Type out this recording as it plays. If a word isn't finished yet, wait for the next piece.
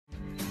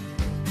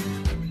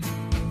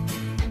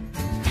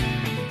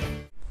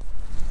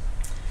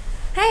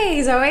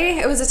Hey Zoe,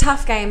 it was a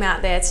tough game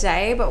out there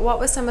today, but what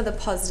were some of the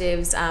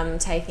positives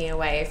taking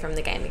away from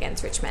the game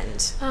against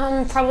Richmond?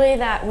 Probably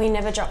that we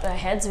never dropped our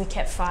heads. We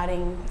kept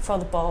fighting for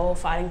the ball,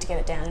 fighting to get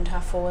it down into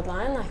our forward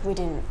line. Like, we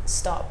didn't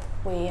stop.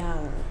 We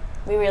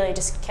really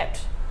just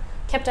kept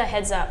our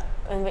heads up,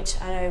 in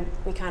which I know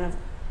we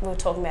were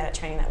talking about at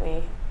training that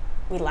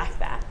we lacked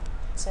that.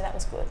 So that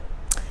was good.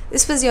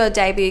 This was your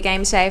debut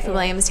game today for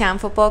Williamstown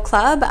Football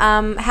Club.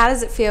 How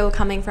does it feel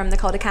coming from the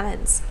Calder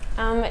Cannons?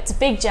 It's a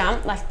big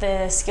jump, like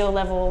the skill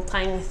level,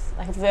 playing with,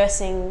 like,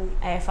 versing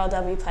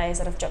AFLW players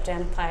that have dropped down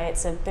to play.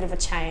 It's a bit of a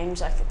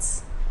change. Like,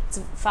 it's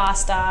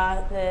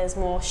faster. There's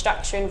more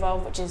structure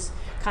involved, which is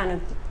kind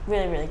of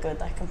really good,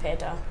 like, compared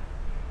to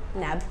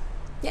NAB.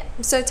 Yeah.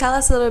 So tell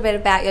us a little bit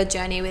about your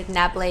journey with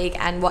NAB League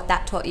and what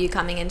that taught you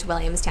coming into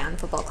Williamstown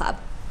Football Club.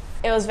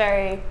 It was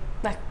very,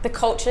 like, the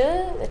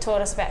culture. It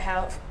taught us about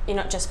how you're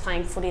not just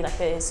playing footy, like,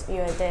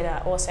 you're there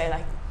to also,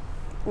 like,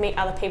 meet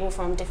other people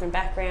from different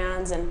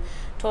backgrounds, and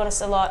taught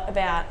us a lot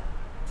about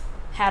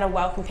how to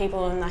welcome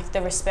people and, like,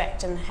 the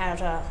respect and how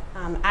to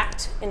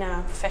act in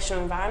a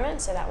professional environment.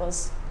 So that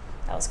was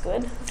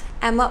good.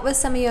 And what were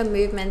some of your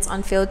movements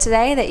on field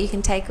today that you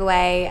can take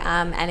away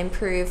and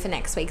improve for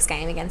next week's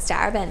game against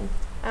Darebin?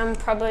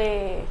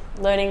 Probably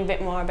learning a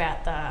bit more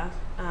about the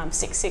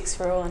 6-6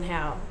 rule and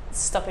how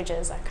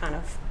stoppages, I kind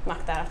of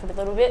mucked that up a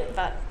little bit,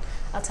 but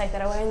I'll take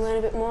that away and learn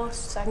a bit more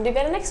so I can do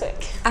better next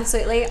week.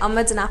 Absolutely,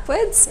 onwards and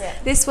upwards. Yeah.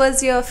 This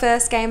was your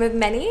first game of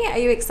many. Are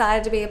you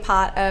excited to be a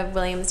part of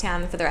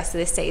Williamstown for the rest of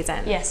this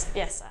season? Yes.